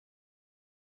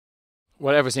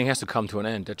Well, everything has to come to an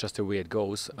end. That's just the way it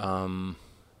goes. And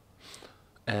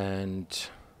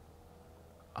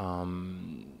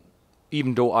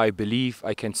even though I believe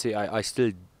I can say I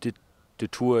still did the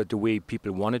tour the way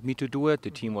people wanted me to do it,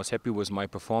 the team was happy with my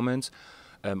performance.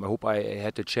 I hope I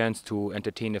had the chance to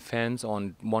entertain the fans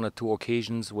on one or two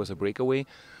occasions with a breakaway.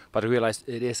 But I realized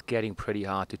it is getting pretty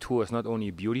hard. The tour is not only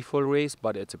a beautiful race,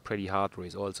 but it's a pretty hard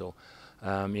race also.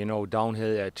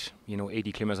 Downhill at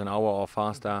 80 kilometers an hour or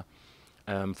faster,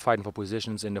 fighting for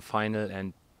positions in the final.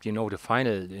 And the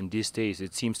final in these days,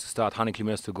 it seems to start 100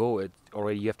 kilometers to go.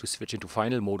 Already you have to switch into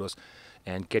final modus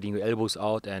and getting your elbows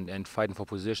out and fighting for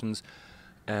positions.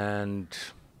 And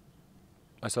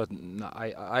I thought,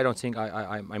 I don't think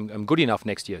I'm good enough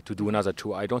next year to do another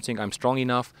tour. I don't think I'm strong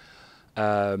enough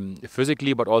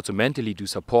physically, but also mentally to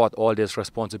support all this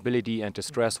responsibility and the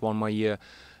stress one more year.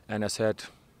 And I said,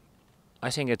 I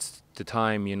think it's the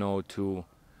time, to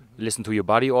listen to your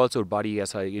body also. Body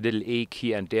has a little ache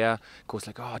here and there. Goes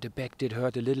like, oh, the back did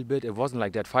hurt a little bit. It wasn't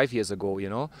like that 5 years ago,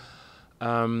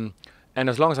 And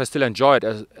as long as I still enjoy it,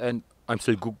 and I'm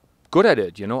still good at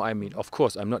it, I mean, of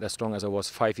course, I'm not as strong as I was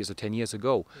 5 years or 10 years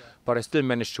ago, but I still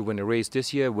managed to win a race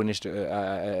this year.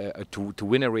 To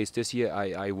win a race this year,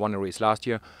 I won a race last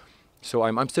year, so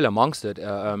I'm still amongst it.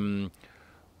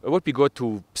 It would be good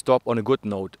to stop on a good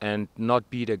note and not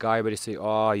be the guy where they say,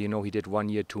 oh, he did 1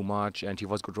 year too much and he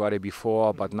was good rider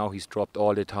before, but now he's dropped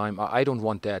all the time. I don't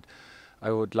want that. I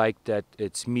would like that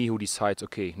it's me who decides,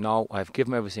 okay, now I've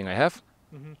given everything I have,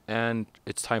 and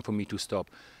it's time for me to stop.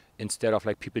 Instead of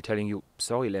like people telling you,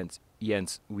 sorry,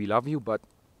 Jens, we love you, but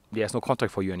there's no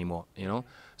contract for you anymore,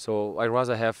 So I'd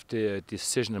rather have the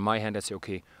decision in my hand and say,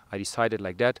 okay, I decided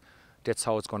like that, that's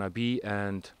how it's going to be,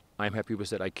 and I'm happy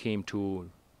with that. I came to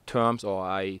terms, or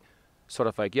I sort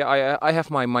of like, I have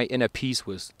my inner peace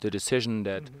with the decision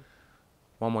that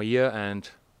one more year, and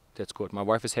that's good. My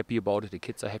wife is happy about it, the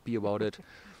kids are happy about it,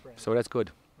 so that's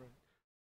good.